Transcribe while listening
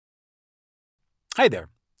Hi there.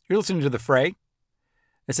 You're listening to The Fray.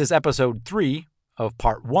 This is episode 3 of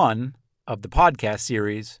part 1 of the podcast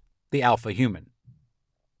series, The Alpha Human.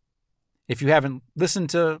 If you haven't listened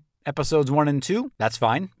to episodes 1 and 2, that's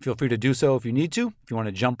fine. Feel free to do so if you need to. If you want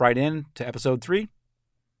to jump right in to episode 3,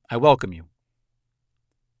 I welcome you.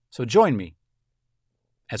 So join me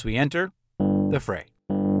as we enter The Fray.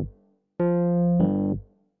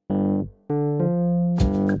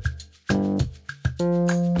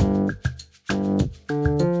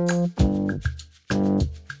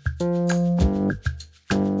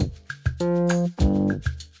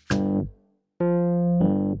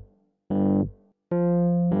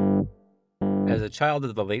 As a child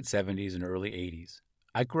of the late 70s and early 80s,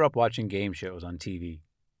 I grew up watching game shows on TV.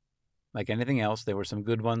 Like anything else, there were some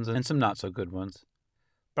good ones and some not so good ones,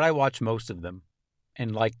 but I watched most of them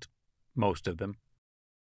and liked most of them.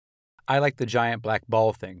 I liked the giant black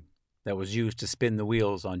ball thing that was used to spin the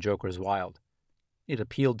wheels on Joker's Wild. It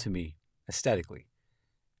appealed to me aesthetically.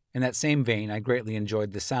 In that same vein, I greatly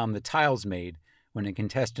enjoyed the sound the tiles made when a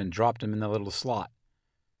contestant dropped them in the little slot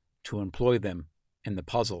to employ them in the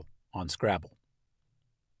puzzle on Scrabble.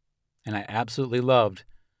 And I absolutely loved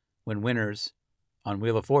when winners on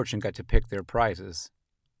Wheel of Fortune got to pick their prizes.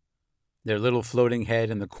 Their little floating head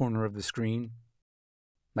in the corner of the screen.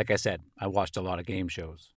 Like I said, I watched a lot of game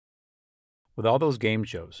shows. With all those game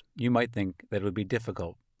shows, you might think that it would be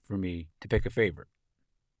difficult for me to pick a favorite.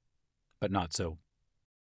 But not so.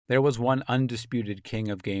 There was one undisputed king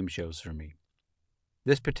of game shows for me.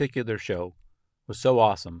 This particular show was so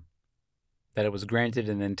awesome that it was granted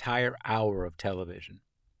an entire hour of television.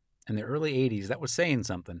 In the early 80s, that was saying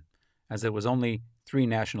something, as there was only 3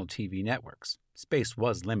 national TV networks. Space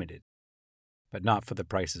was limited, but not for The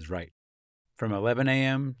Price is Right. From 11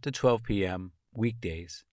 a.m. to 12 p.m.,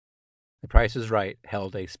 weekdays, The Price is Right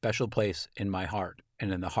held a special place in my heart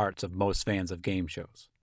and in the hearts of most fans of game shows.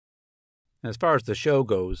 As far as the show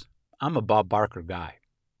goes, I'm a Bob Barker guy.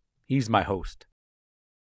 He's my host.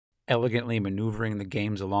 Elegantly maneuvering the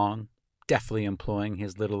games along, deftly employing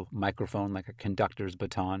his little microphone like a conductor's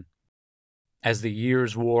baton. As the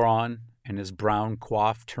years wore on and his brown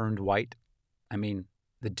coif turned white,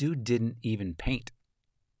 the dude didn't even paint.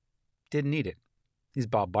 Didn't need it. He's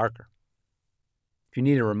Bob Barker. If you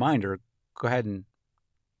need a reminder, go ahead and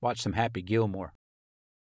watch some Happy Gilmore.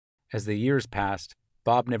 As the years passed,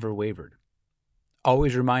 Bob never wavered,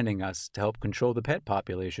 always reminding us to help control the pet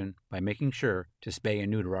population by making sure to spay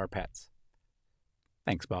and neuter our pets.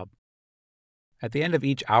 Thanks, Bob. At the end of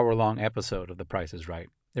each hour-long episode of The Price is Right,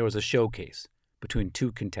 there was a showcase between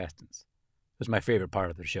 2 contestants. It was my favorite part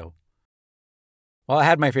of the show. While I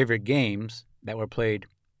had my favorite games that were played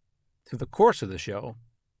through the course of the show,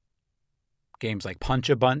 games like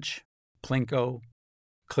Punch-a-Bunch, Plinko,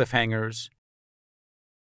 Cliffhangers,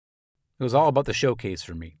 it was all about the showcase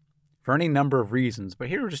for me, for any number of reasons, but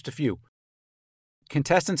here are just a few.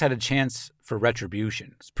 Contestants had a chance for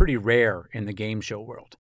retribution. It's pretty rare in the game show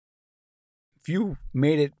world. If you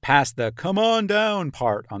made it past the come on down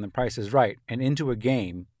part on The Price is Right and into a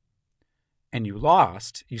game and you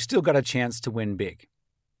lost, you still got a chance to win big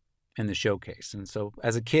in the showcase. And so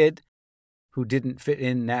as a kid who didn't fit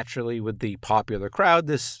in naturally with the popular crowd,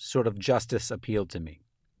 this sort of justice appealed to me.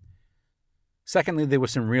 Secondly, there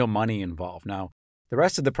was some real money involved. Now, the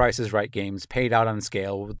rest of the Price is Right games paid out on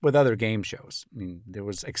scale with other game shows. There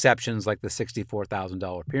was exceptions like the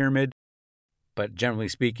 $64,000 pyramid, but generally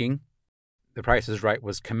speaking, The Price is Right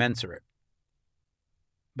was commensurate.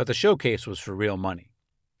 But the showcase was for real money.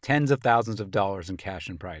 Tens of thousands of dollars in cash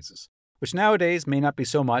and prizes, which nowadays may not be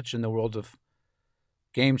so much in the world of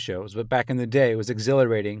game shows, but back in the day it was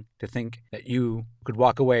exhilarating to think that you could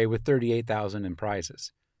walk away with $38,000 in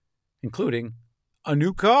prizes, including a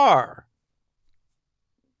new car.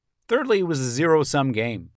 Thirdly, it was a zero-sum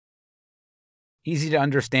game. Easy to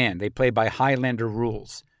understand. They play by Highlander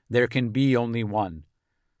rules. There can be only one.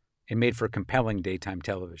 It made for compelling daytime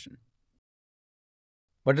television.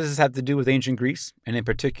 What does this have to do with ancient Greece, and in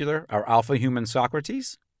particular, our alpha human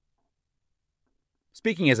Socrates?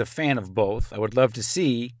 Speaking as a fan of both, I would love to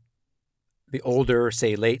see the older,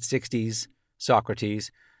 say late 60s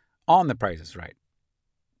Socrates on The Price is Right.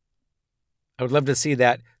 I would love to see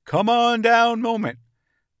that come on down moment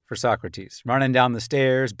for Socrates, running down the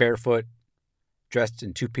stairs barefoot, dressed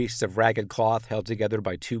in 2 pieces of ragged cloth held together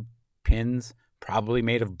by 2 pins, probably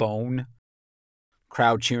made of bone,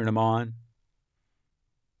 crowd cheering him on.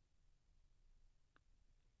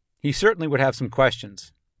 He certainly would have some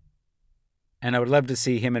questions, and I would love to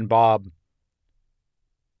see him and Bob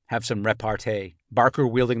have some repartee. Barker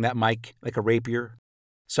wielding that mic like a rapier,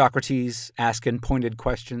 Socrates asking pointed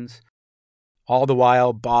questions, All the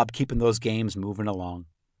while, Bob keeping those games moving along.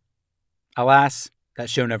 Alas, that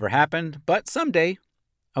show never happened, but someday,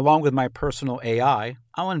 along with my personal AI,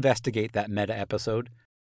 I'll investigate that meta episode.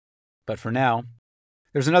 But for now,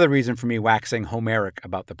 there's another reason for me waxing Homeric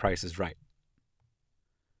about The Price is Right.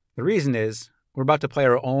 The reason is, we're about to play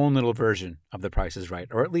our own little version of The Price is Right,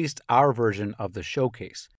 or at least our version of the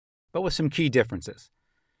showcase, but with some key differences.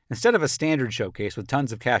 Instead of a standard showcase with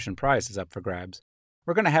tons of cash and prizes up for grabs,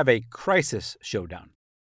 we're going to have a crisis showdown,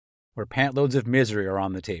 where pantloads of misery are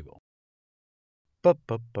on the table.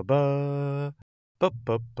 Ba-ba-ba-ba,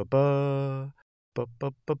 ba-ba-ba-ba,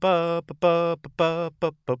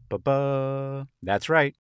 ba-ba-ba-ba-ba-ba-ba-ba-ba. That's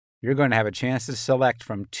right. You're going to have a chance to select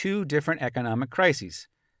from 2 different economic crises.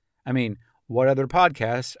 I mean, what other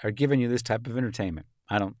podcasts are giving you this type of entertainment?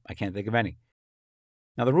 I can't think of any.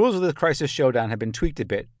 Now, the rules of the Crisis Showdown have been tweaked a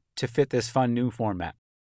bit to fit this fun new format.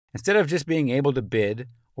 Instead of just being able to bid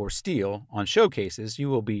or steal on showcases, you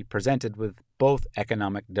will be presented with both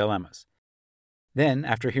economic dilemmas. Then,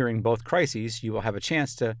 after hearing both crises, you will have a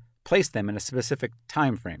chance to place them in a specific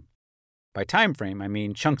time frame. By time frame, I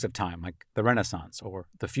mean chunks of time, like the Renaissance or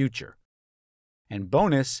the future. And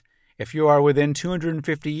bonus, if you are within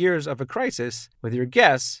 250 years of a crisis with your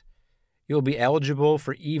guess, you'll be eligible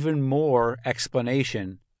for even more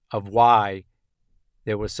explanation of why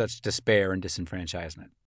there was such despair and disenfranchisement.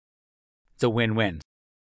 It's a win-win.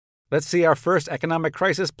 Let's see our first economic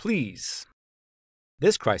crisis, please.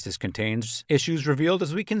 This crisis contains issues revealed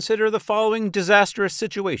as we consider the following disastrous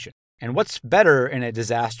situation. And what's better in a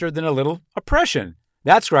disaster than a little oppression?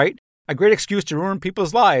 That's right, a great excuse to ruin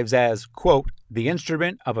people's lives as, quote, the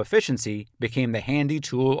instrument of efficiency became the handy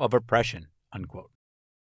tool of oppression, unquote.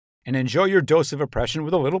 And enjoy your dose of oppression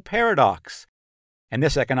with a little paradox. In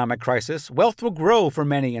this economic crisis, wealth will grow for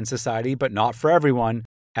many in society, but not for everyone,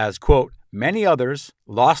 as, quote, many others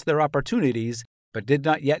lost their opportunities but did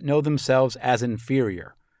not yet know themselves as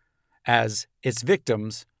inferior, as its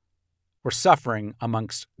victims were suffering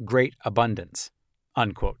amongst great abundance,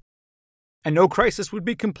 unquote. And no crisis would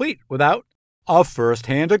be complete without a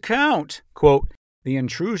first-hand account. Quote, the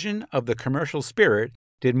intrusion of the commercial spirit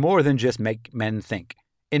did more than just make men think.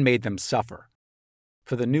 It made them suffer.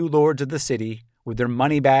 For the new lords of the city, with their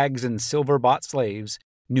money bags and silver-bought slaves,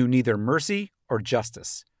 knew neither mercy or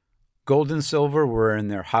justice. Gold and silver were in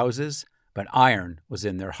their houses, but iron was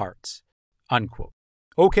in their hearts, unquote.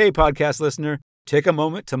 Okay, podcast listener, take a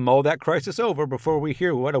moment to mull that crisis over before we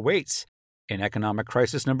hear what awaits in economic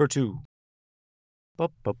crisis number 2.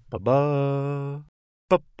 Ba-ba-ba-ba,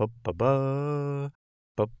 ba-ba-ba-ba,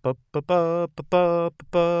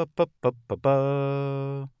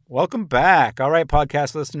 ba-ba-ba-ba-ba-ba-ba-ba-ba. Welcome back. All right,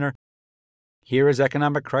 podcast listener, here is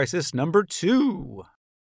economic crisis number 2.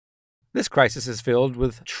 This crisis is filled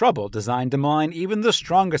with trouble designed to mine even the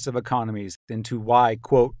strongest of economies into why,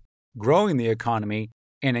 quote, growing the economy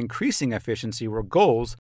and increasing efficiency were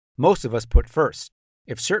goals most of us put first.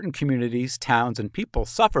 If certain communities, towns, and people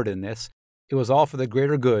suffered in this, it was all for the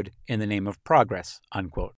greater good in the name of progress,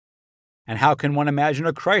 unquote. And how can one imagine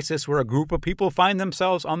a crisis where a group of people find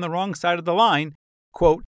themselves on the wrong side of the line?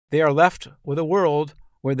 Quote, they are left with a world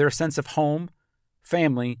where their sense of home,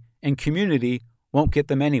 family, and community won't get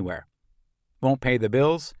them anywhere, won't pay the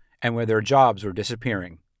bills, and where their jobs are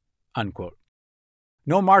disappearing, unquote.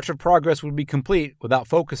 No march of progress would be complete without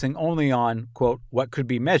focusing only on, quote, what could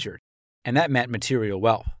be measured, and that meant material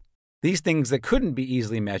wealth. These things that couldn't be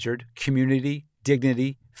easily measured, community,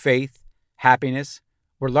 dignity, faith, happiness,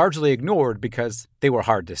 were largely ignored because they were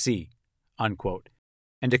hard to see, unquote.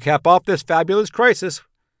 And to cap off this fabulous crisis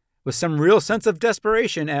with some real sense of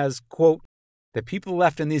desperation as, quote, the people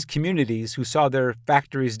left in these communities who saw their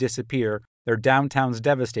factories disappear, their downtowns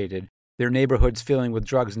devastated, their neighborhoods filling with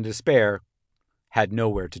drugs and despair, had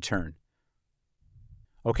nowhere to turn.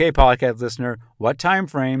 Okay, podcast listener, what time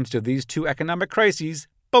frames do these 2 economic crises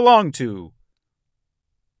belong to?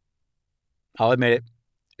 I'll admit it,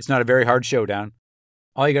 it's not a very hard showdown.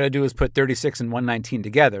 All you got to do is put 36 and 119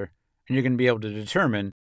 together, and you're going to be able to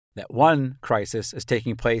determine that one crisis is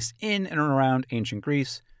taking place in and around ancient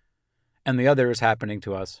Greece, and the other is happening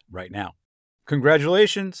to us right now.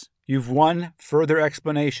 Congratulations, you've won further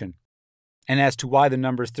explanation. And as to why the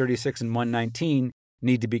numbers 36 and 119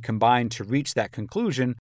 need to be combined to reach that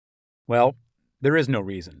conclusion, well, there is no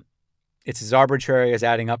reason. It's as arbitrary as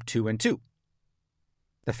adding up 2 and 2.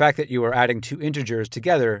 The fact that you are adding 2 integers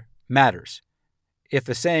together matters. If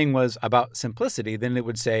the saying was about simplicity, then it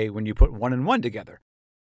would say when you put 1 and 1 together.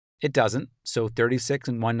 It doesn't, so 36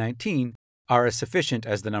 and 119 are as sufficient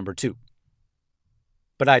as the number 2.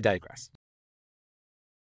 But I digress.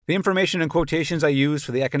 The information and quotations I used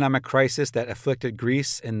for the economic crisis that afflicted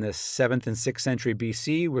Greece in the 7th and 6th century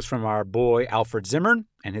BC was from our boy Alfred Zimmern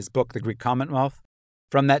and his book, The Greek Commonwealth.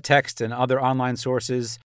 From that text and other online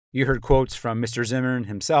sources, you heard quotes from Mr. Zimmern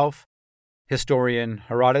himself, historian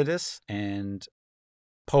Herodotus, and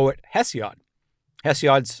poet Hesiod.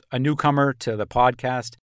 Hesiod's a newcomer to the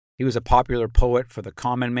podcast. He was a popular poet for the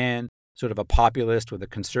common man, sort of a populist with a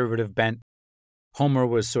conservative bent. Homer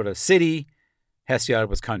was sort of city. Hesiod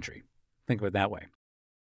was country. Think of it that way.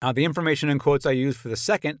 The information and quotes I used for the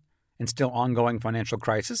second and still ongoing financial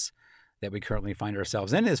crisis that we currently find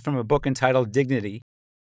ourselves in is from a book entitled Dignity,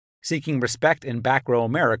 Seeking Respect in Back Row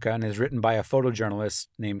America, and is written by a photojournalist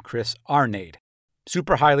named Chris Arnade.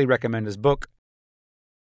 Super highly recommend his book.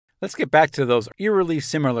 Let's get back to those eerily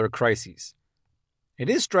similar crises. It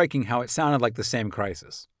is striking how it sounded like the same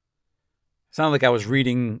crisis. It sounded like I was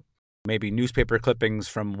reading maybe newspaper clippings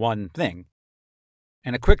from one thing.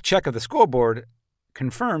 And a quick check of the scoreboard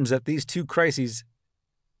confirms that these two crises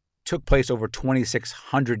took place over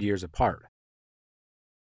 2,600 years apart.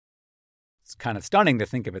 It's kind of stunning to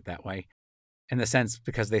think of it that way, in the sense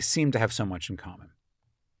because they seem to have so much in common.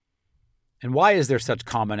 And why is there such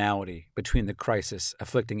commonality between the crisis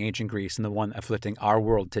afflicting ancient Greece and the one afflicting our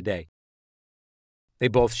world today? They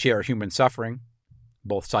both share human suffering,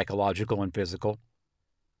 both psychological and physical.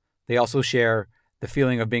 They also share the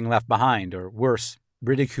feeling of being left behind, or worse,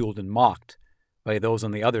 ridiculed and mocked by those on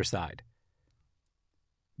the other side.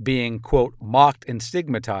 Being, quote, mocked and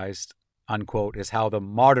stigmatized, unquote, is how the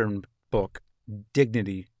modern book,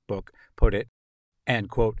 Dignity book, put it, and,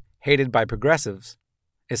 quote, hated by progressives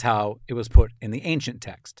is how it was put in the ancient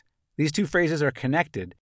text. These two phrases are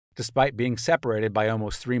connected despite being separated by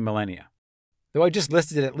almost 3 millennia. Though I just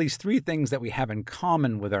listed at least 3 things that we have in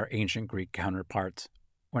common with our ancient Greek counterparts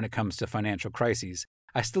when it comes to financial crises,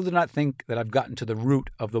 I still do not think that I've gotten to the root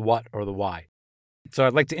of the what or the why. So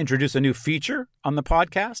I'd like to introduce a new feature on the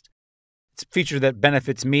podcast. It's a feature that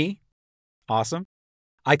benefits me. Awesome.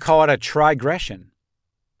 I call it a try-gression.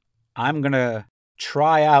 I'm going to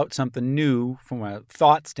try out something new from a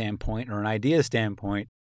thought standpoint or an idea standpoint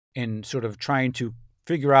in sort of trying to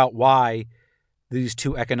figure out why these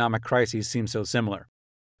two economic crises seem so similar.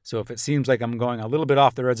 So if it seems like I'm going a little bit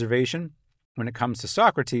off the reservation when it comes to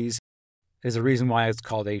Socrates, there's a reason why it's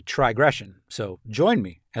called a try-gression. So join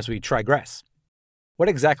me as we try-gress. What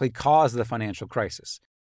exactly caused the financial crisis?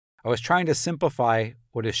 I was trying to simplify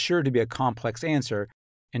what is sure to be a complex answer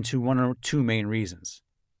into 1 or 2 main reasons.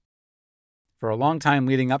 For a long time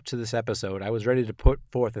leading up to this episode, I was ready to put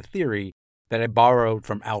forth a theory that I borrowed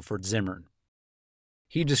from Alfred Zimmern.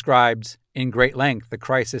 He describes in great length the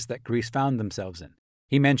crisis that Greece found themselves in.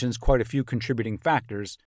 He mentions quite a few contributing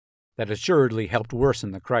factors that assuredly helped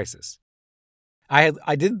worsen the crisis.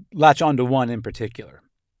 I did latch on to one in particular.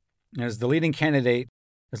 As the leading candidate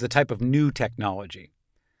is the type of new technology.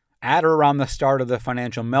 At or around the start of the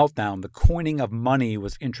financial meltdown, the coining of money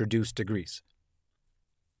was introduced to Greece.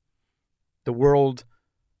 The world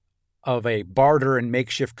of a barter and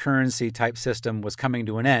makeshift currency type system was coming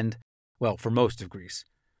to an end, well, for most of Greece.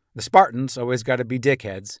 The Spartans, always got to be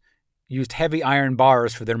dickheads, used heavy iron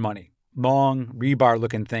bars for their money, long,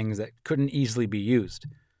 rebar-looking things that couldn't easily be used.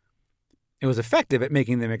 It was effective at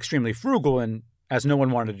making them extremely frugal, and as no one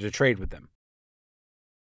wanted to trade with them.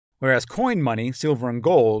 Whereas coin money, silver and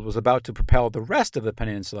gold, was about to propel the rest of the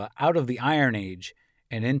peninsula out of the Iron Age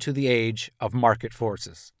and into the age of market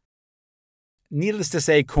forces. Needless to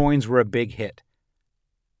say, coins were a big hit.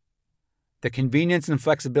 The convenience and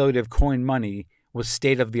flexibility of coin money was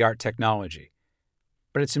state-of-the-art technology.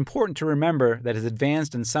 But it's important to remember that as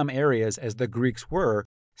advanced in some areas as the Greeks were,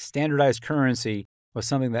 standardized currency was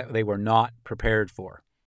something that they were not prepared for.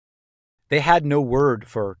 They had no word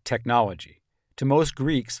for technology. To most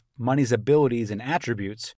Greeks, money's abilities and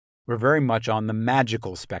attributes were very much on the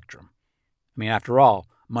magical spectrum. I mean, after all,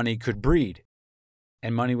 money could breed.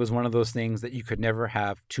 And money was one of those things that you could never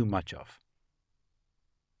have too much of.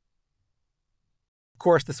 Of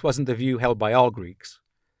course, this wasn't the view held by all Greeks.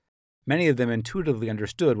 Many of them intuitively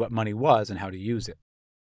understood what money was and how to use it.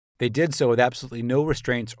 They did so with absolutely no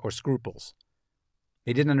restraints or scruples.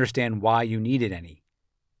 They didn't understand why you needed any.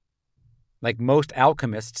 Like most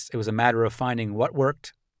alchemists, it was a matter of finding what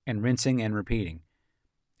worked and rinsing and repeating.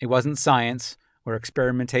 It wasn't science, where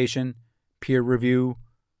experimentation, peer review,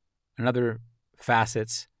 and other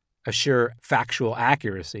facets assure factual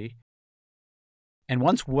accuracy. And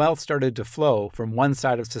once wealth started to flow from one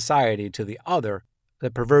side of society to the other, the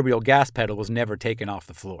proverbial gas pedal was never taken off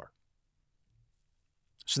the floor.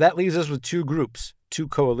 So that leaves us with 2 groups, 2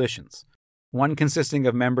 coalitions. One consisting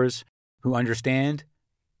of members who understand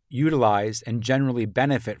utilize and generally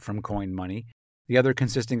benefit from coin money, the other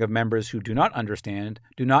consisting of members who do not understand,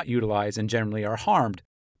 do not utilize, and generally are harmed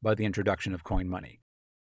by the introduction of coin money.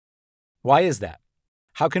 Why is that?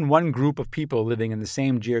 How can one group of people living in the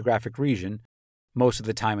same geographic region, most of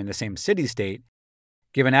the time in the same city-state,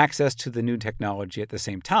 given access to the new technology at the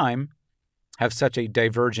same time, have such a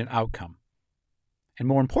divergent outcome? And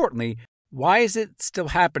more importantly, why is it still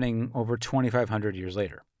happening over 2,500 years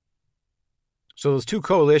later? So those two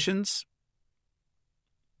coalitions,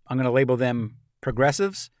 I'm going to label them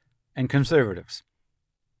progressives and conservatives.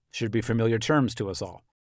 Should be familiar terms to us all.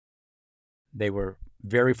 They were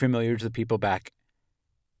very familiar to the people back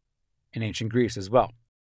in ancient Greece as well.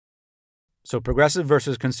 So progressive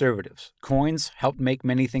versus conservatives. Coins helped make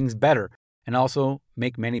many things better and also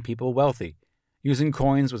make many people wealthy. Using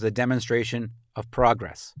coins was a demonstration of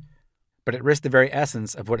progress, but it risked the very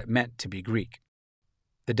essence of what it meant to be Greek.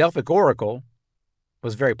 The Delphic oracle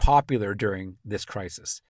was very popular during this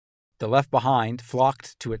crisis. The left behind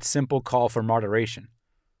flocked to its simple call for moderation.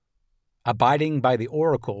 Abiding by the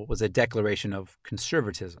oracle was a declaration of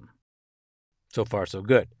conservatism. So far, so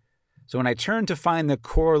good. So when I turned to find the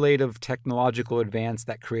correlative technological advance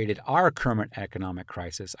that created our current economic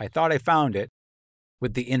crisis, I thought I found it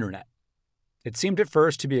with the internet. It seemed at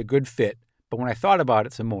first to be a good fit, but when I thought about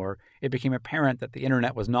it some more, it became apparent that the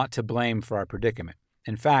internet was not to blame for our predicament.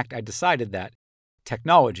 In fact, I decided that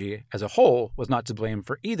technology as a whole was not to blame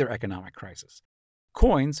for either economic crisis.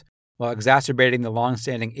 Coins, while exacerbating the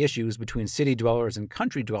long-standing issues between city dwellers and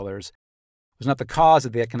country dwellers, was not the cause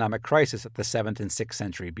of the economic crisis at the 7th and 6th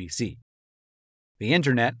century BC. The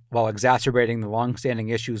internet, while exacerbating the long-standing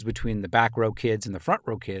issues between the back row kids and the front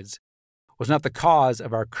row kids, was not the cause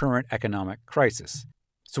of our current economic crisis.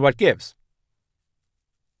 So what gives?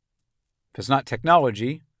 If it's not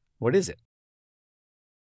technology, what is it?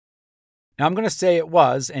 Now I'm going to say it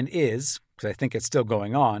was and is, because I think it's still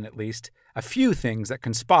going on at least, a few things that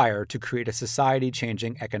conspire to create a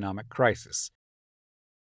society-changing economic crisis.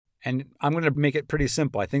 And I'm going to make it pretty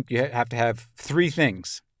simple. I think you have to have three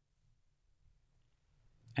things.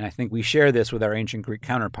 And I think we share this with our ancient Greek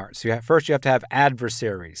counterparts. So first, you have to have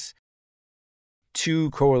adversaries. 2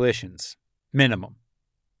 coalitions, minimum.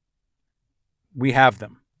 We have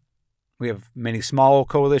them. We have many small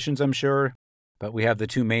coalitions, I'm sure, but we have the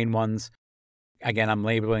 2 main ones. Again, I'm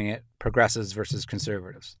labeling it progressives versus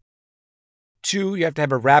conservatives. 2, you have to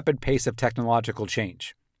have a rapid pace of technological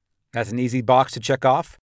change. That's an easy box to check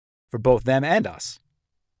off for both them and us.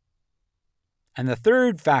 And the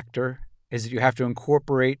third factor is that you have to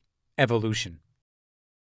incorporate evolution.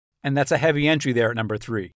 And that's a heavy entry there at number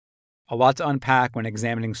 3. A lot to unpack when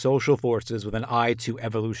examining social forces with an eye to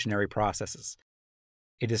evolutionary processes.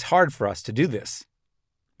 It is hard for us to do this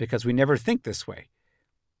because we never think this way.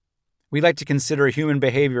 We like to consider human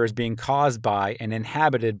behavior as being caused by and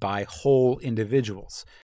inhabited by whole individuals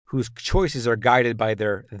whose choices are guided by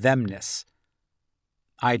their themness.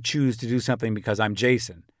 I choose to do something because I'm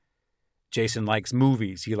Jason. Jason likes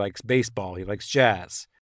movies, he likes baseball, he likes jazz.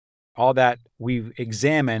 All that we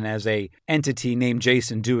examine as an entity named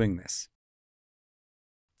Jason doing this.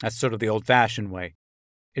 That's sort of the old-fashioned way.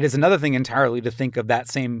 It is another thing entirely to think of that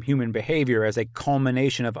same human behavior as a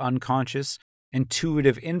culmination of unconscious,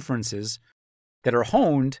 intuitive inferences that are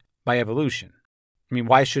honed by evolution. I mean,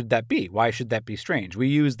 why should that be? Why should that be strange? We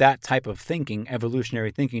use that type of thinking,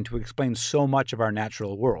 evolutionary thinking, to explain so much of our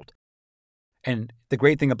natural world. And the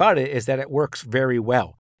great thing about it is that it works very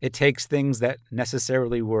well. It takes things that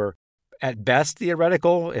necessarily were at best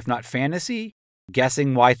theoretical, if not fantasy,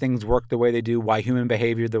 guessing why things work the way they do, why human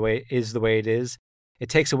behavior the way it is. It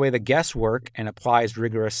takes away the guesswork and applies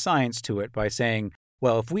rigorous science to it by saying,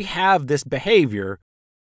 well, if we have this behavior,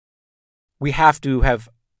 we have to have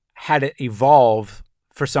had it evolve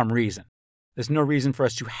for some reason. There's no reason for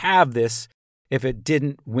us to have this if it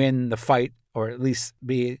didn't win the fight, or at least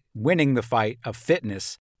be winning the fight of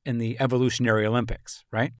fitness in the evolutionary Olympics,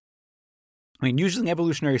 right? I mean, using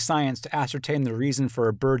evolutionary science to ascertain the reason for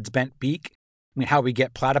a bird's bent beak, I mean, how we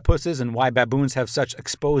get platypuses and why baboons have such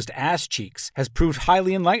exposed ass cheeks has proved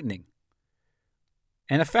highly enlightening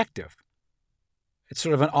and effective. It's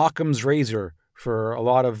sort of an Occam's razor for a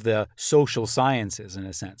lot of the social sciences, in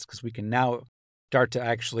a sense, because we can now start to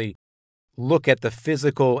actually look at the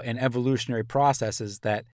physical and evolutionary processes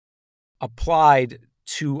that applied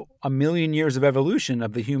to a million years of evolution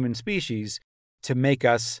of the human species to make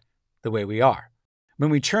us the way we are. When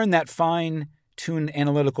we turn that fine-tuned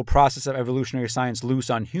analytical process of evolutionary science loose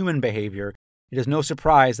on human behavior, it is no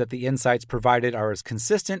surprise that the insights provided are as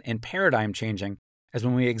consistent and paradigm-changing as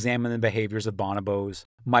when we examine the behaviors of bonobos,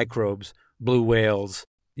 microbes, blue whales,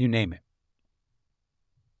 you name it.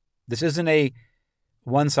 This isn't a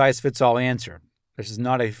one-size-fits-all answer. This is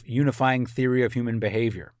not a unifying theory of human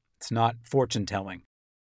behavior. It's not fortune-telling.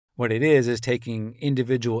 What it is taking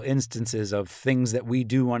individual instances of things that we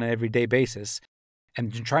do on an everyday basis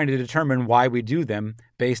and trying to determine why we do them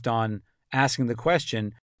based on asking the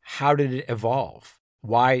question, how did it evolve?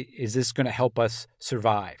 Why is this going to help us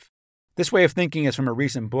survive? This way of thinking is from a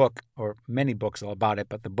recent book, or many books about it,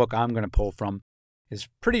 but the book I'm going to pull from is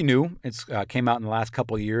pretty new. It came out in the last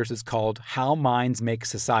couple of years. It's called How Minds Make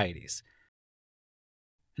Societies.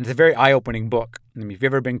 And it's a very eye-opening book. I mean, if you've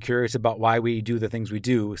ever been curious about why we do the things we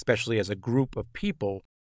do, especially as a group of people,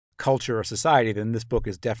 culture, or society, then this book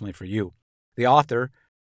is definitely for you. The author,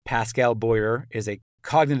 Pascal Boyer, is a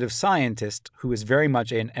cognitive scientist who is very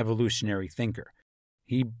much an evolutionary thinker.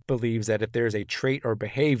 He believes that if there is a trait or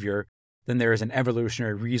behavior, then there is an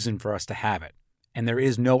evolutionary reason for us to have it, and there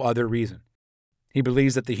is no other reason. He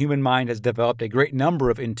believes that the human mind has developed a great number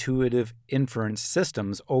of intuitive inference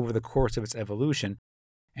systems over the course of its evolution,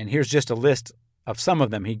 and here's just a list of some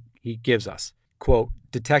of them he gives us. Quote,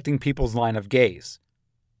 detecting people's line of gaze,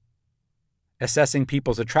 assessing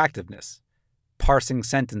people's attractiveness, parsing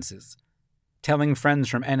sentences, telling friends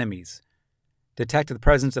from enemies, detect the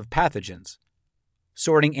presence of pathogens,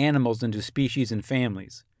 sorting animals into species and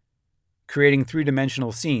families, creating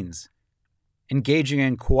three-dimensional scenes, engaging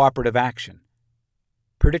in cooperative action,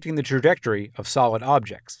 predicting the trajectory of solid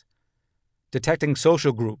objects, detecting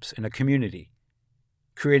social groups in a community,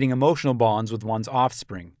 creating emotional bonds with one's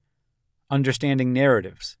offspring, understanding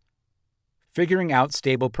narratives, figuring out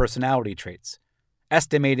stable personality traits,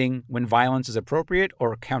 estimating when violence is appropriate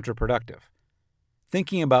or counterproductive,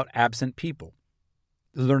 thinking about absent people,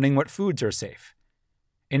 learning what foods are safe,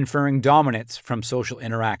 inferring dominance from social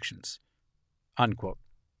interactions. Unquote.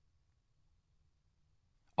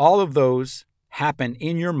 All of those happen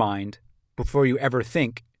in your mind before you ever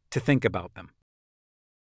think to think about them.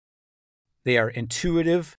 They are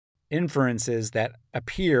intuitive inferences that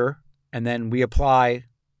appear, and then we apply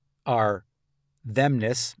our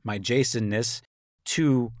themness, my Jasonness,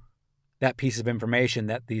 to that piece of information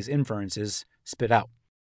that these inferences spit out.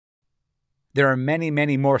 There are many,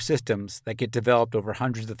 many more systems that get developed over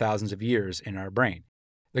hundreds of thousands of years in our brain.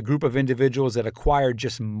 The group of individuals that acquired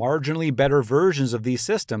just marginally better versions of these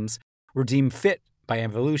systems were deemed fit by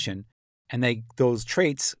evolution, and those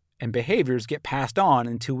traits and behaviors get passed on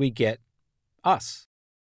until we get us.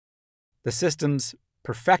 The systems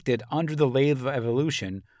perfected under the lathe of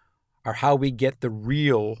evolution are how we get the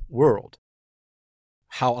real world,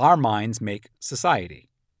 how our minds make society.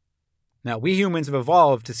 Now, we humans have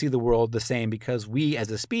evolved to see the world the same because we,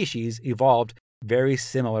 as a species, evolved very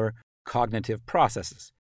similar cognitive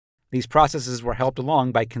processes. These processes were helped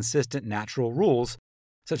along by consistent natural rules,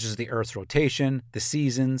 such as the Earth's rotation, the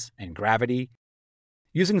seasons, and gravity.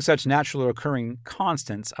 Using such naturally occurring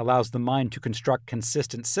constants allows the mind to construct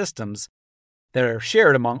consistent systems that are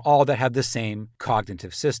shared among all that have the same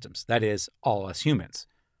cognitive systems, that is, all us humans.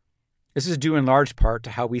 This is due in large part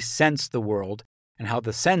to how we sense the world and how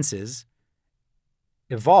the senses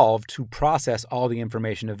evolved to process all the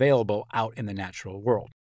information available out in the natural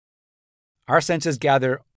world. Our senses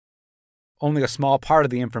gather only a small part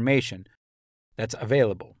of the information that's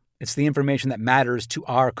available. It's the information that matters to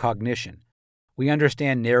our cognition. We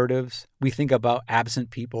understand narratives. We think about absent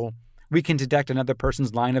people. We can detect another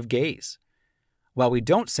person's line of gaze. While we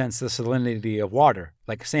don't sense the salinity of water,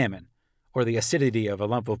 like salmon, or the acidity of a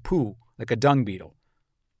lump of poo, like a dung beetle.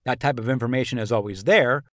 That type of information is always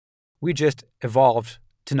there. We just evolved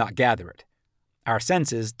to not gather it. Our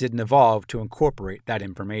senses didn't evolve to incorporate that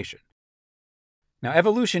information. Now,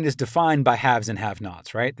 evolution is defined by haves and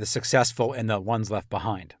have-nots, right? The successful and the ones left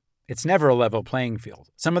behind. It's never a level playing field.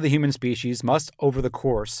 Some of the human species must, over the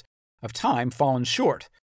course of time, fallen short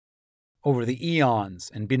over the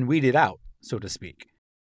eons and been weeded out, so to speak.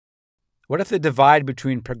 What if the divide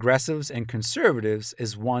between progressives and conservatives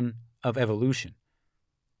is one of evolution?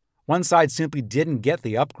 One side simply didn't get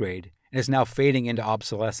the upgrade and is now fading into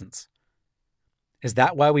obsolescence. Is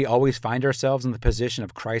that why we always find ourselves in the position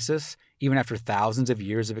of crisis, even after thousands of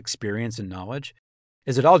years of experience and knowledge?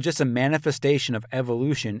 Is it all just a manifestation of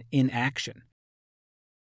evolution in action?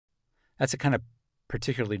 That's a kind of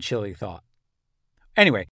particularly chilly thought.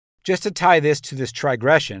 Anyway, just to tie this to this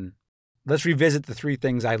try-gression, let's revisit the three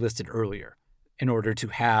things I listed earlier in order to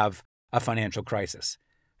have a financial crisis.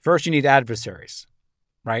 First, you need adversaries,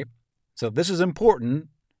 right? So this is important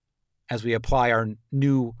as we apply our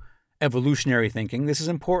new evolutionary thinking. This is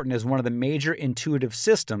important as one of the major intuitive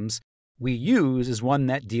systems we use is one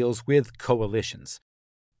that deals with coalitions.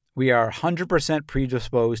 We are 100%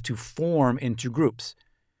 predisposed to form into groups.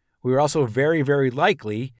 We are also very, very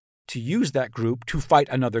likely to use that group to fight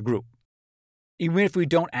another group. Even if we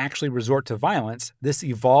don't actually resort to violence, this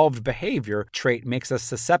evolved behavior trait makes us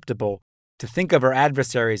susceptible to think of our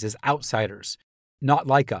adversaries as outsiders, not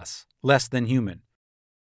like us, less than human.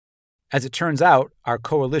 As it turns out, our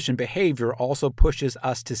coalition behavior also pushes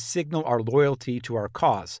us to signal our loyalty to our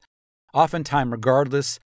cause, oftentimes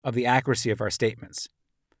regardless of the accuracy of our statements.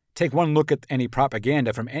 Take one look at any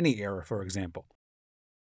propaganda from any era, for example,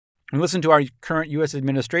 and listen to our current U.S.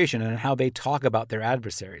 administration and how they talk about their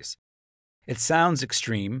adversaries. It sounds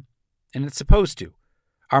extreme, and it's supposed to.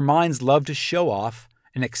 Our minds love to show off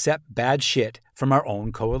and accept bad shit from our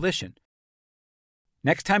own coalition.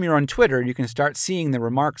 Next time you're on Twitter, you can start seeing the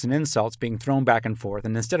remarks and insults being thrown back and forth,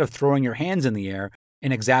 and instead of throwing your hands in the air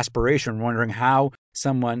in exasperation, wondering how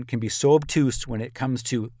someone can be so obtuse when it comes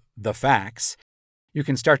to the facts, you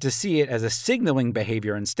can start to see it as a signaling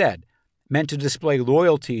behavior instead, meant to display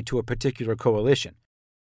loyalty to a particular coalition.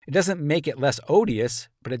 It doesn't make it less odious,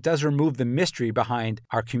 but it does remove the mystery behind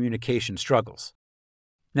our communication struggles.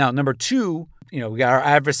 Now, number two, we got our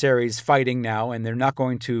adversaries fighting now, and they're not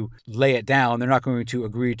going to lay it down. They're not going to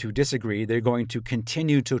agree to disagree. They're going to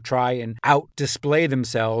continue to try and out-display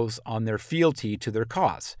themselves on their fealty to their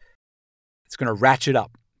cause. It's going to ratchet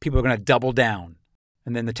up. People are going to double down.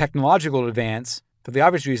 And then the technological advance, for the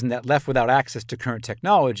obvious reason that left without access to current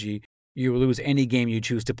technology, you will lose any game you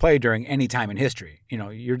choose to play during any time in history.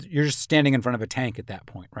 You're just standing in front of a tank at that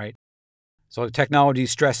point, right? So the technology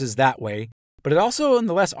stresses that way. But it also, in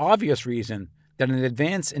the less obvious reason, that an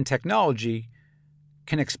advance in technology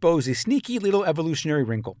can expose a sneaky little evolutionary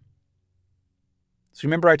wrinkle. So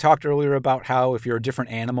remember I talked earlier about how if you're a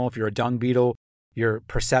different animal, if you're a dung beetle, your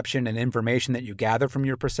perception and information that you gather from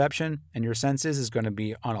your perception and your senses is going to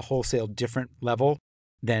be on a wholesale different level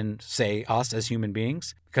than, say, us as human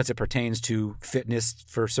beings, because it pertains to fitness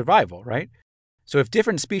for survival, right? So if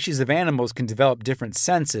different species of animals can develop different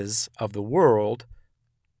senses of the world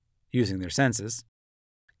using their senses,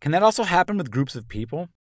 can that also happen with groups of people?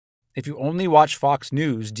 If you only watch Fox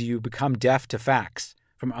News, do you become deaf to facts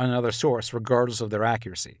from another source regardless of their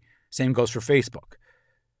accuracy? Same goes for Facebook.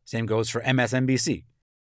 Same goes for MSNBC.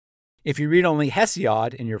 If you read only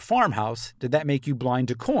Hesiod in your farmhouse, did that make you blind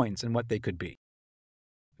to coins and what they could be?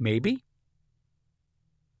 Maybe.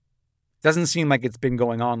 Doesn't seem like it's been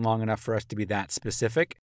going on long enough for us to be that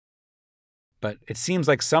specific. But it seems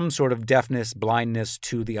like some sort of deafness, blindness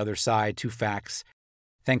to the other side, to facts,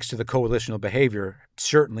 thanks to the coalitional behavior,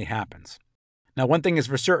 certainly happens. Now, one thing is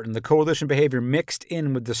for certain, the coalition behavior mixed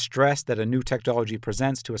in with the stress that a new technology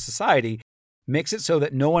presents to a society makes it so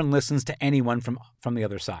that no one listens to anyone from the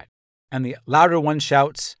other side. And the louder one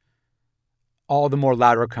shouts, all the more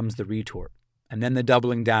louder comes the retort. And then the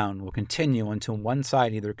doubling down will continue until one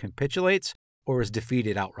side either capitulates or is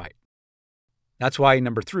defeated outright. That's why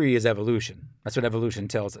number 3 is evolution. That's what evolution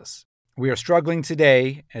tells us. We are struggling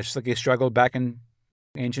today, just like they struggled back in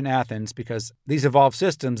ancient Athens, because these evolved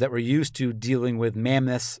systems that were used to dealing with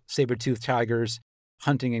mammoths, saber-toothed tigers,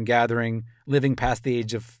 hunting and gathering, living past the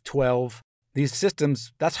age of 12, these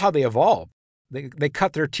systems, that's how they evolved. They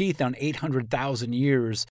cut their teeth on 800,000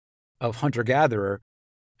 years of hunter-gatherer,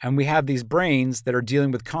 and we have these brains that are dealing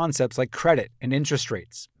with concepts like credit and interest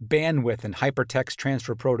rates, bandwidth and hypertext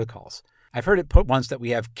transfer protocols. I've heard it put once that we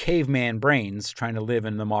have caveman brains trying to live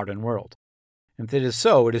in the modern world. And if it is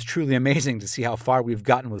so, it is truly amazing to see how far we've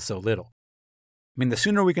gotten with so little. I mean, the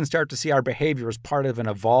sooner we can start to see our behavior as part of an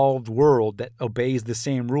evolved world that obeys the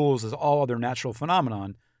same rules as all other natural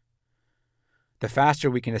phenomenon, the faster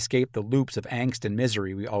we can escape the loops of angst and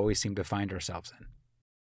misery we always seem to find ourselves in.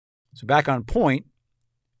 So back on point,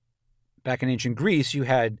 back in ancient Greece, you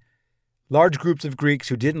had large groups of Greeks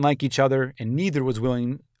who didn't like each other, and neither was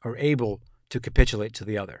willing or able to capitulate to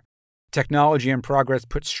the other. Technology and progress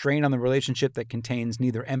put strain on the relationship that contains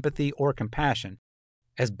neither empathy or compassion,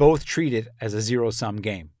 as both treat it as a zero-sum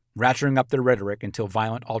game, ratcheting up their rhetoric until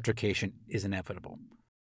violent altercation is inevitable.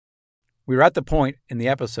 We are at the point in the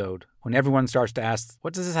episode when everyone starts to ask,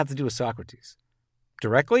 what does this have to do with Socrates?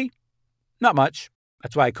 Directly? Not much.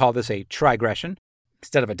 That's why I call this a try-gression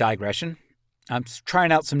instead of a digression. I'm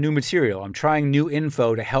trying out some new material. I'm trying new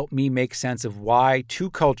info to help me make sense of why two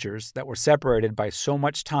cultures that were separated by so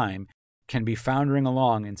much time can be foundering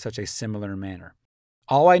along in such a similar manner.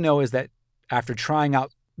 All I know is that after trying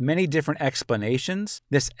out many different explanations,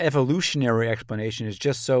 this evolutionary explanation is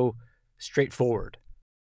just so straightforward.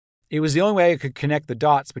 It was the only way I could connect the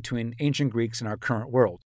dots between ancient Greeks and our current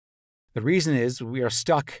world. The reason is we are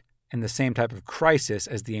stuck in the same type of crisis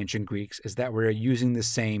as the ancient Greeks, is that we're using the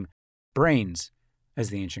same brains as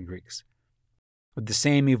the ancient Greeks, with the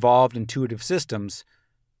same evolved intuitive systems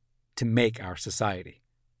to make our society.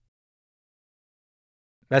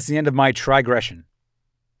 That's the end of my try-gression.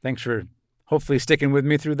 Thanks for hopefully sticking with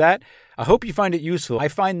me through that. I hope you find it useful. I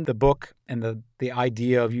find the book and the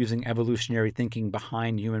idea of using evolutionary thinking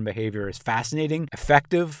behind human behavior is fascinating,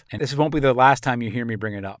 effective, and this won't be the last time you hear me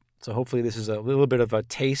bring it up. So hopefully this is a little bit of a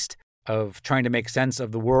taste of trying to make sense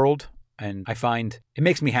of the world, and I find it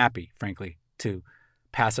makes me happy, frankly, to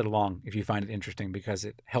pass it along if you find it interesting, because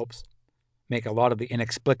it helps make a lot of the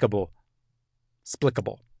inexplicable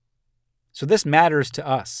explicable. So this matters to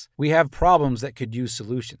us. We have problems that could use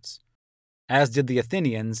solutions. As did the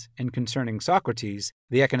Athenians, and concerning Socrates,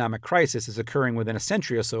 the economic crisis is occurring within a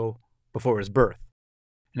century or so before his birth.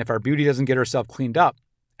 And if our beauty doesn't get herself cleaned up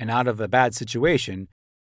and out of a bad situation,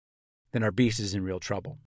 then our beast is in real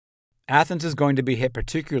trouble. Athens is going to be hit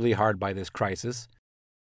particularly hard by this crisis,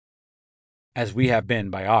 as we have been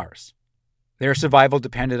by ours. Their survival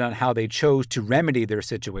depended on how they chose to remedy their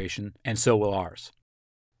situation, and so will ours.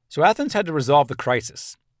 So Athens had to resolve the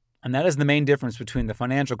crisis, and that is the main difference between the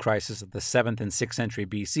financial crisis of the 7th and 6th century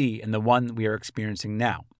BC and the one we are experiencing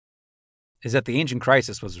now, is that the ancient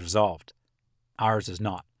crisis was resolved. Ours is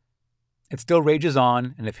not. It still rages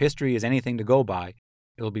on, and if history is anything to go by,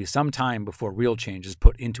 it will be some time before real change is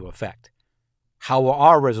put into effect. How will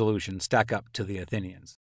our resolution stack up to the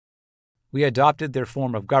Athenians? We adopted their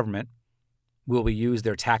form of government. Will we use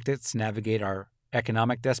their tactics to navigate our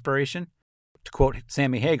economic desperation? To quote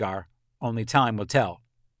Sammy Hagar, only time will tell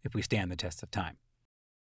if we stand the test of time.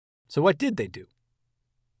 So what did they do?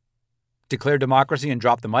 Declare democracy and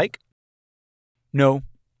drop the mic? No.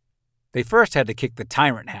 They first had to kick the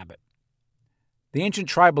tyrant habit. The ancient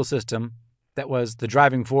tribal system that was the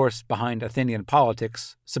driving force behind Athenian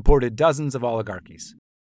politics supported dozens of oligarchies.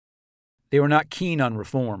 They were not keen on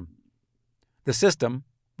reform. The system,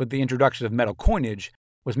 with the introduction of metal coinage,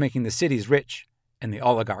 was making the cities rich and the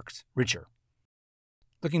oligarchs richer.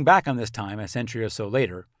 Looking back on this time, a century or so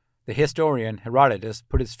later, the historian Herodotus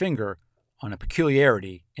put his finger on a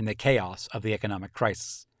peculiarity in the chaos of the economic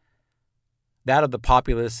crisis, that of the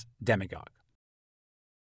populist demagogue.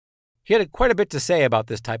 He had quite a bit to say about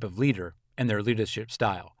this type of leader and their leadership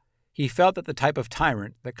style. He felt that the type of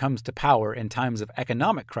tyrant that comes to power in times of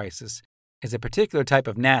economic crisis is a particular type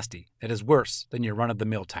of nasty that is worse than your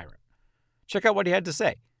run-of-the-mill tyrant. Check out what he had to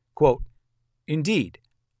say. Quote, "Indeed,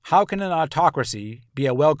 how can an autocracy be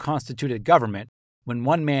a well-constituted government when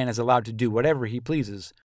one man is allowed to do whatever he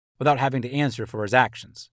pleases without having to answer for his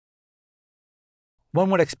actions? One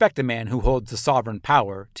would expect a man who holds the sovereign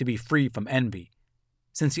power to be free from envy,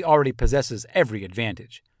 since he already possesses every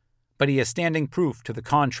advantage, but he is standing proof to the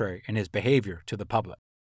contrary in his behavior to the public.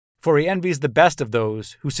 For he envies the best of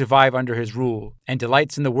those who survive under his rule and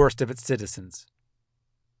delights in the worst of its citizens.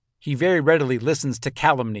 He very readily listens to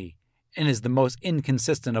calumny and is the most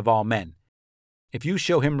inconsistent of all men. If you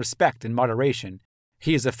show him respect and moderation,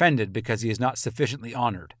 he is offended because he is not sufficiently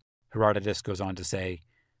honored." Herodotus goes on to say,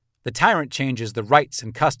 "The tyrant changes the rights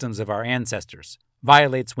and customs of our ancestors,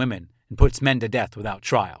 violates women, and puts men to death without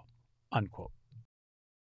trial." Unquote.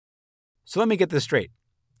 So let me get this straight.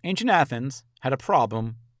 Ancient Athens had a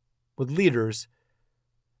problem with leaders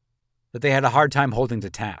that they had a hard time holding to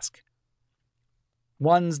task.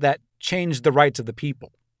 Ones that changed the rights of the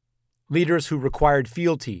people. Leaders who required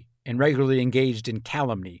fealty and regularly engaged in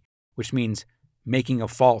calumny, which means making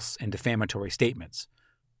of false and defamatory statements.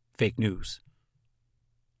 Fake news.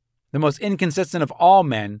 The most inconsistent of all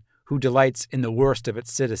men who delights in the worst of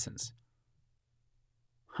its citizens.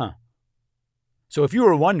 So if you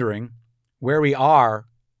were wondering where we are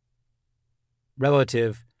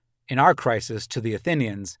relative in our crisis to the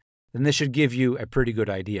Athenians, then this should give you a pretty good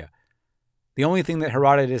idea. The only thing that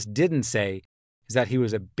Herodotus didn't say is that he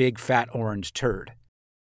was a big fat orange turd.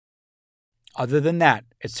 Other than that,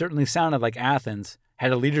 it certainly sounded like Athens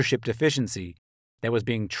had a leadership deficiency that was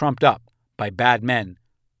being trumped up by bad men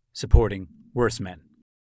supporting worse men.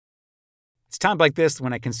 It's times like this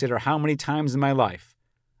when I consider how many times in my life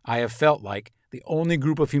I have felt like the only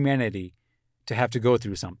group of humanity to have to go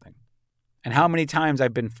through something, and how many times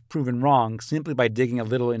I've been proven wrong simply by digging a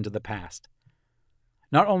little into the past.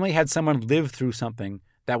 Not only had someone lived through something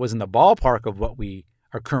that was in the ballpark of what we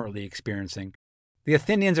are currently experiencing, the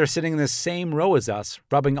Athenians are sitting in the same row as us,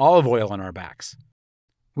 rubbing olive oil on our backs.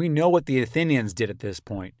 We know what the Athenians did at this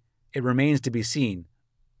point. It remains to be seen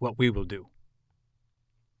what we will do.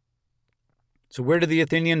 So where do the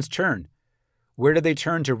Athenians turn? Where do they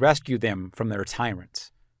turn to rescue them from their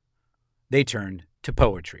tyrants? They turned to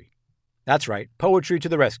poetry. That's right, poetry to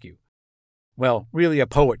the rescue. Well, really a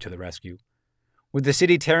poet to the rescue. With the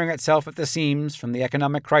city tearing itself at the seams from the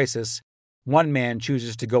economic crisis, one man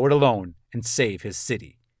chooses to go it alone and save his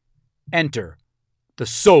city. Enter the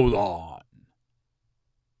Solon.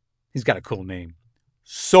 He's got a cool name.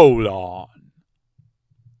 Solon.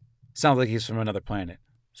 Sounds like he's from another planet.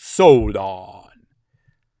 Solon.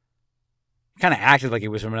 Kind of acted like he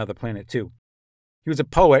was from another planet, too. He was a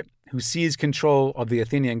poet who seized control of the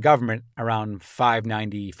Athenian government around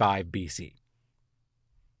 595 BC.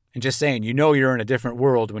 And just saying, you know you're in a different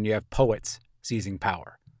world when you have poets seizing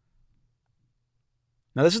power.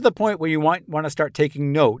 Now, this is the point where you want to start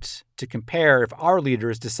taking notes to compare if our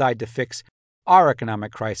leaders decide to fix our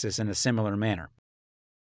economic crisis in a similar manner.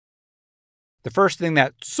 The first thing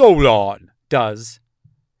that Solon does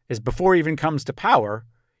is before he even comes to power,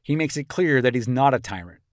 he makes it clear that he's not a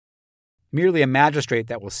tyrant, merely a magistrate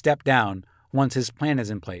that will step down once his plan is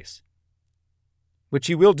in place, which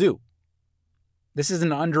he will do. This is an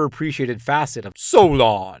underappreciated facet of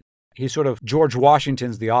Solon. He's sort of George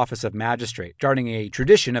Washington's the office of magistrate, starting a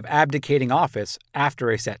tradition of abdicating office after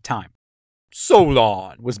a set time.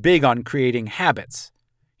 Solon was big on creating habits.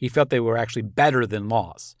 He felt they were actually better than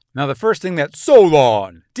laws. Now, the first thing that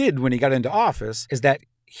Solon did when he got into office is that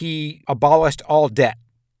he abolished all debt.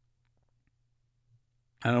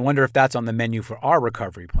 And I wonder if that's on the menu for our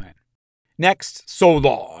recovery plan. Next,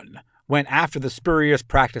 Solon went after the spurious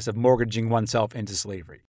practice of mortgaging oneself into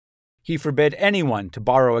slavery. He forbade anyone to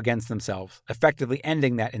borrow against themselves, effectively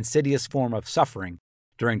ending that insidious form of suffering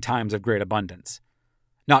during times of great abundance.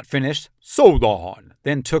 Not finished, Solon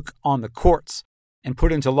then took on the courts and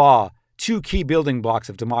put into law two key building blocks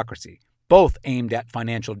of democracy, both aimed at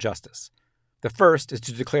financial justice. The first is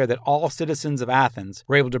to declare that all citizens of Athens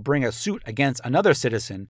were able to bring a suit against another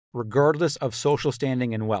citizen regardless of social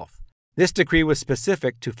standing and wealth. This decree was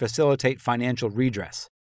specific to facilitate financial redress.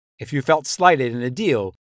 If you felt slighted in a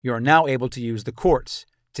deal, you are now able to use the courts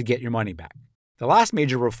to get your money back. The last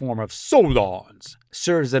major reform of Solon's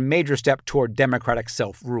serves as a major step toward democratic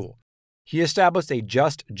self-rule. He established a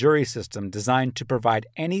just jury system designed to provide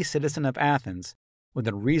any citizen of Athens with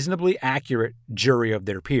a reasonably accurate jury of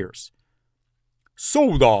their peers.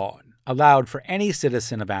 Solon allowed for any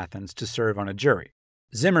citizen of Athens to serve on a jury.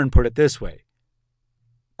 Zimmern put it this way,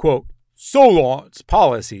 quote, Solon's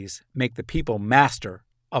policies make the people master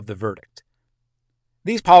of the verdict.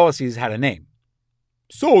 These policies had a name.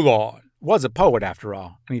 Solon was a poet, after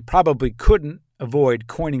all, and he probably couldn't avoid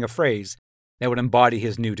coining a phrase that would embody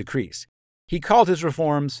his new decrees. He called his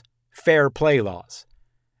reforms fair play laws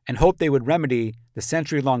and hoped they would remedy the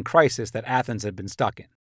century-long crisis that Athens had been stuck in.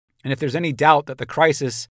 And if there's any doubt that the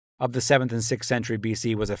crisis of the 7th and 6th century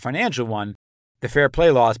BC was a financial one, the fair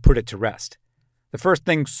play laws put it to rest. The first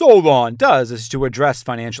thing Solon does is to address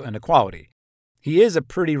financial inequality. He is a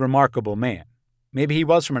pretty remarkable man. Maybe he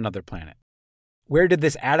was from another planet. Where did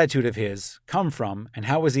this attitude of his come from, and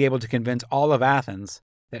how was he able to convince all of Athens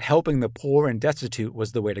that helping the poor and destitute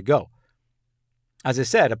was the way to go? As I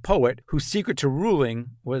said, a poet whose secret to ruling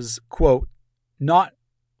was, quote, not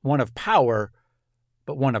one of power,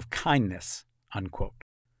 but one of kindness, unquote.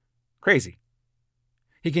 Crazy.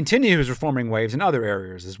 He continued his reforming waves in other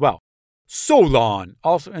areas as well. Solon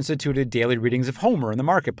also instituted daily readings of Homer in the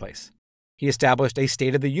marketplace. He established a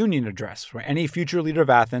State of the Union address where any future leader of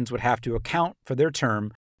Athens would have to account for their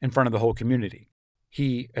term in front of the whole community.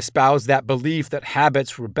 He espoused that belief that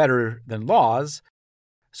habits were better than laws,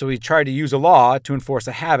 so he tried to use a law to enforce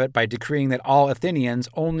a habit by decreeing that all Athenians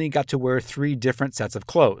only got to wear 3 different sets of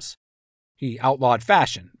clothes. He outlawed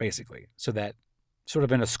fashion, basically, so that sort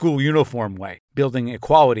of in a school uniform way, building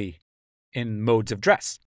equality in modes of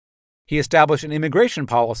dress. He established an immigration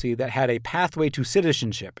policy that had a pathway to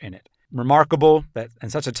citizenship in it. Remarkable that in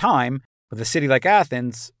such a time, with a city like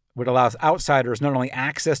Athens, would allow outsiders not only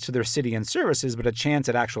access to their city and services, but a chance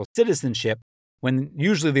at actual citizenship, when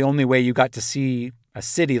usually the only way you got to see a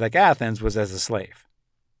city like Athens was as a slave.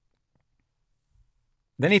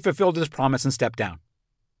 Then he fulfilled his promise and stepped down.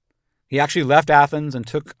 He actually left Athens and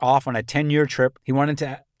took off on a 10-year trip. He wanted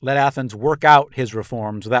to let Athens work out his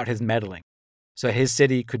reforms without his meddling, so his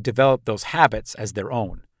city could develop those habits as their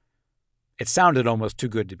own. It sounded almost too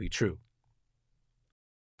good to be true.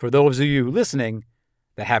 For those of you listening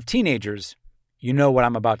that have teenagers, you know what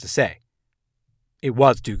I'm about to say. It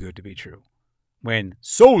was too good to be true. When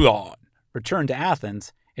Solon returned to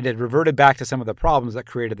Athens, it had reverted back to some of the problems that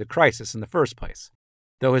created the crisis in the first place.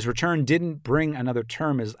 Though his return didn't bring another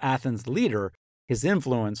term as Athens' leader, his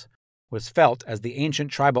influence was felt as the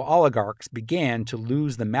ancient tribal oligarchs began to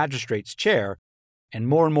lose the magistrate's chair, and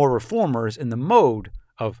more reformers in the mode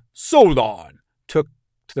of Solon took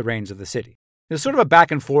to the reins of the city. There's sort of a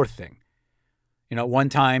back and forth thing. One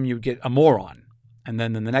time you get a moron, and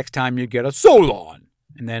then the next time you get a Solon,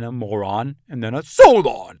 and then a moron, and then a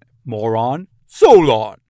Solon. Moron,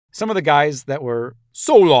 Solon. Some of the guys that were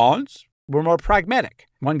Solons were more pragmatic.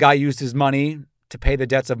 One guy used his money to pay the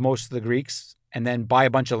debts of most of the Greeks and then buy a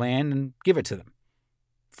bunch of land and give it to them,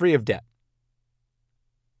 free of debt.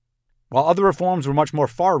 While other reforms were much more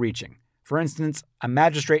far-reaching. For instance, a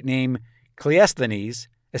magistrate named Cleisthenes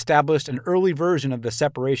established an early version of the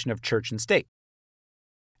separation of church and state.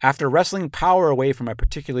 After wresting power away from a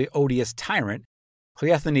particularly odious tyrant,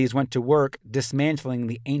 Cleisthenes went to work dismantling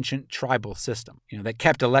the ancient tribal system, that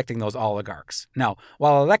kept electing those oligarchs. Now,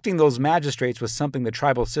 while electing those magistrates was something the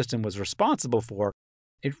tribal system was responsible for,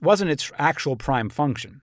 it wasn't its actual prime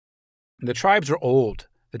function. The tribes were old.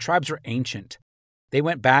 The tribes were ancient. They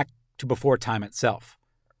went back to before time itself.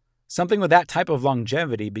 Something with that type of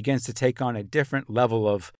longevity begins to take on a different level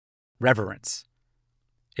of reverence.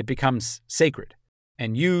 It becomes sacred,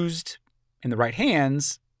 and used in the right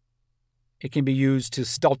hands, it can be used to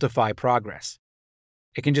stultify progress.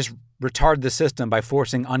 It can just retard the system by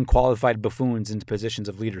forcing unqualified buffoons into positions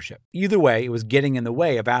of leadership. Either way, it was getting in the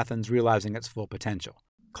way of Athens realizing its full potential.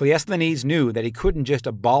 Cleisthenes knew that he couldn't just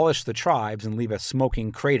abolish the tribes and leave a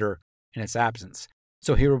smoking crater in its absence.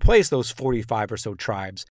 So he replaced those 45 or so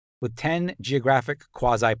tribes with 10 geographic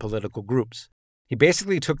quasi-political groups. He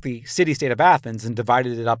basically took the city-state of Athens and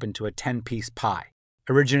divided it up into a 10-piece pie,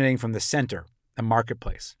 originating from the center, the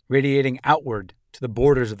marketplace, radiating outward to the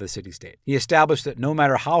borders of the city-state. He established that no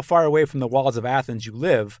matter how far away from the walls of Athens you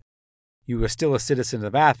live, you were still a citizen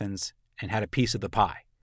of Athens and had a piece of the pie.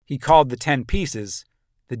 He called the 10 pieces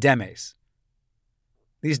the demes.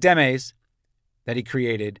 These demes that he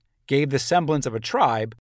created gave the semblance of a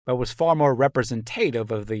tribe, but was far more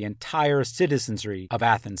representative of the entire citizenry of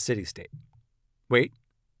Athens city-state. Wait,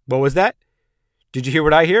 what was that? Did you hear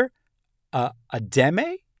what I hear? A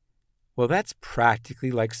deme? Well, that's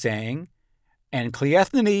practically like saying, and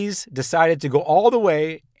Cleisthenes decided to go all the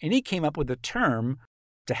way, and he came up with a term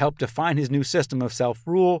to help define his new system of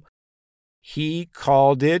self-rule. He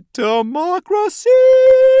called it democracy!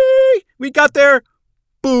 We got there!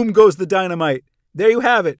 Boom goes the dynamite. There you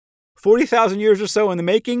have it. 40,000 years or so in the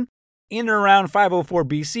making. In and around 504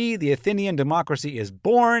 BC, the Athenian democracy is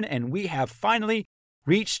born, and we have finally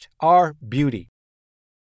reached our beauty.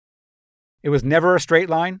 It was never a straight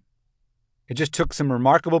line. It just took some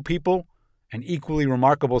remarkable people and equally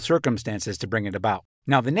remarkable circumstances to bring it about.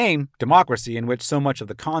 Now, the name, democracy, in which so much of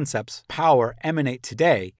the concept's power emanate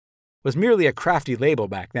today, was merely a crafty label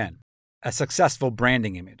back then, a successful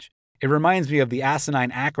branding image. It reminds me of the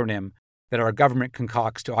asinine acronym that our government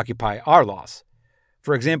concocts to occupy our laws.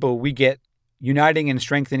 For example, we get uniting and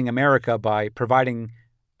strengthening America by providing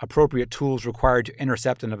appropriate tools required to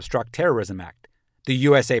intercept and obstruct terrorism act. The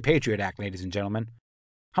USA Patriot Act, ladies and gentlemen.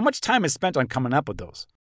 How much time is spent on coming up with those?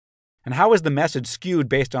 And how is the message skewed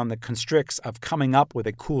based on the constricts of coming up with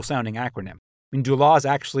a cool-sounding acronym? I mean, do laws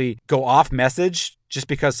actually go off message just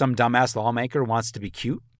because some dumbass lawmaker wants to be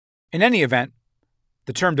cute? In any event,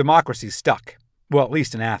 the term democracy stuck. Well, at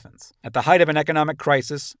least in Athens. At the height of an economic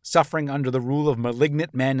crisis, suffering under the rule of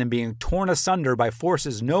malignant men and being torn asunder by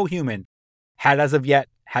forces no human had as of yet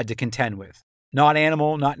had to contend with. Not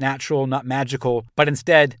animal, not natural, not magical, but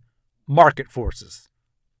instead, market forces.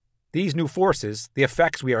 These new forces, the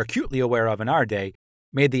effects we are acutely aware of in our day,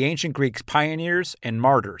 made the ancient Greeks pioneers and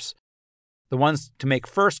martyrs, the ones to make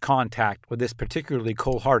first contact with this particularly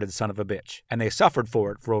cold-hearted son of a bitch, and they suffered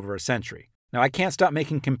for it for over a century. Now, I can't stop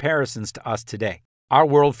making comparisons to us today. Our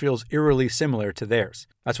world feels eerily similar to theirs.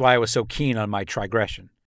 That's why I was so keen on my try-gression.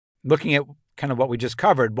 Looking at kind of what we just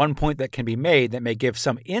covered, one point that can be made that may give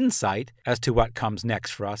some insight as to what comes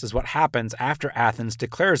next for us is what happens after Athens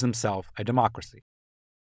declares himself a democracy.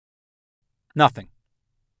 Nothing.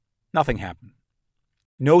 Nothing happened.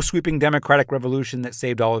 No sweeping democratic revolution that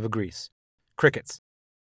saved all of Greece. Crickets.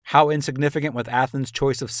 How insignificant was Athens'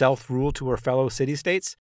 choice of self-rule to her fellow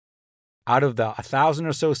city-states? Out of the 1,000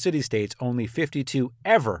 or so city-states, only 52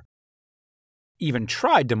 ever even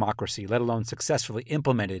tried democracy, let alone successfully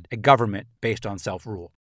implemented a government based on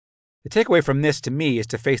self-rule. The takeaway from this, to me, is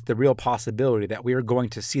to face the real possibility that we are going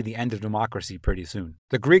to see the end of democracy pretty soon.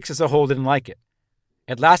 The Greeks as a whole didn't like it.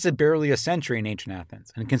 It lasted barely a century in ancient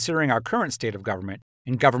Athens, and considering our current state of government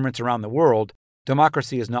and governments around the world,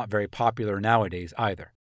 democracy is not very popular nowadays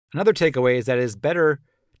either. Another takeaway is that it is better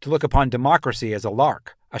to look upon democracy as a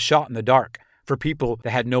lark, a shot in the dark, for people that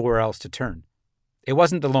had nowhere else to turn. It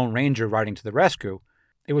wasn't the Lone Ranger riding to the rescue.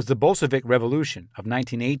 It was the Bolshevik Revolution of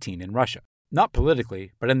 1918 in Russia. Not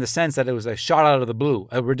politically, but in the sense that it was a shot out of the blue,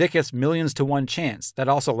 a ridiculous millions to one chance that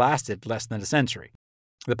also lasted less than a century.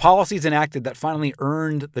 The policies enacted that finally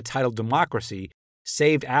earned the title democracy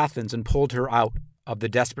saved Athens and pulled her out of the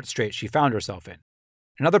desperate strait she found herself in.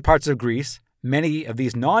 In other parts of Greece, many of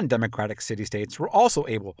these non-democratic city-states were also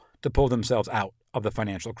able to pull themselves out of the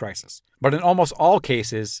financial crisis. But in almost all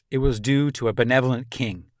cases, it was due to a benevolent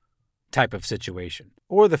king type of situation,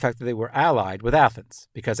 or the fact that they were allied with Athens,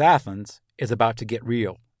 because Athens is about to get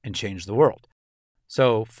real and change the world.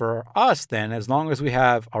 So for us then, as long as we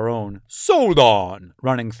have our own Solon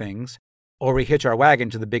running things, or we hitch our wagon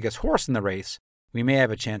to the biggest horse in the race, we may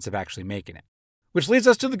have a chance of actually making it. Which leads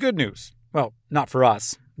us to the good news. Well, not for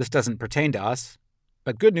us. This doesn't pertain to us.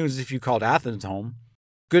 But good news if you called Athens home.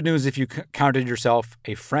 Good news if you counted yourself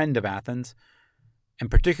a friend of Athens. And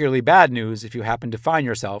particularly bad news if you happen to find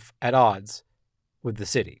yourself at odds with the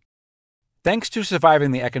city. Thanks to surviving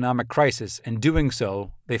the economic crisis and doing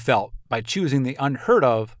so, they felt, by choosing the unheard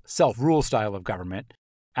of self-rule style of government,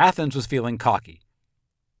 Athens was feeling cocky.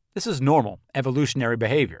 This is normal, evolutionary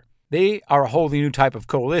behavior. They are a wholly new type of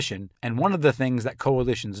coalition, and one of the things that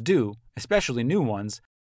coalitions do, especially new ones,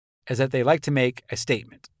 is that they like to make a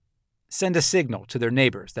statement, send a signal to their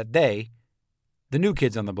neighbors that they, the new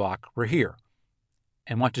kids on the block, were here,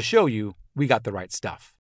 and want to show you we got the right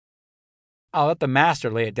stuff. I'll let the master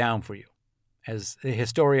lay it down for you, as the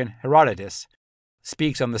historian Herodotus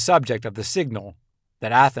speaks on the subject of the signal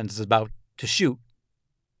that Athens is about to shoot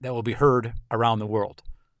that will be heard around the world.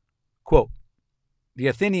 Quote, "The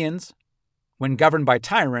Athenians, when governed by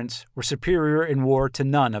tyrants, were superior in war to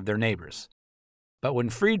none of their neighbors, but when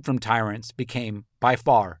freed from tyrants became by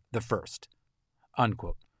far the first."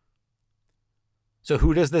 Unquote. So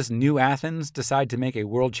who does this new Athens decide to make a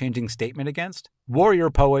world-changing statement against?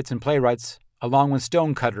 Warrior poets and playwrights, along with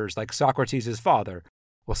stonecutters like Socrates' father,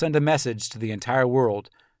 will send a message to the entire world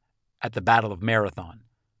at the Battle of Marathon,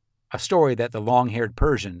 a story that the long-haired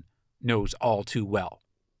Persian knows all too well.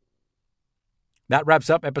 That wraps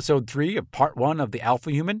up episode 3 of part 1 of The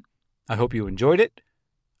Alpha Human. I hope you enjoyed it.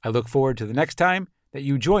 I look forward to the next time that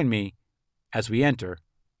you join me as we enter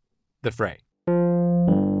the fray.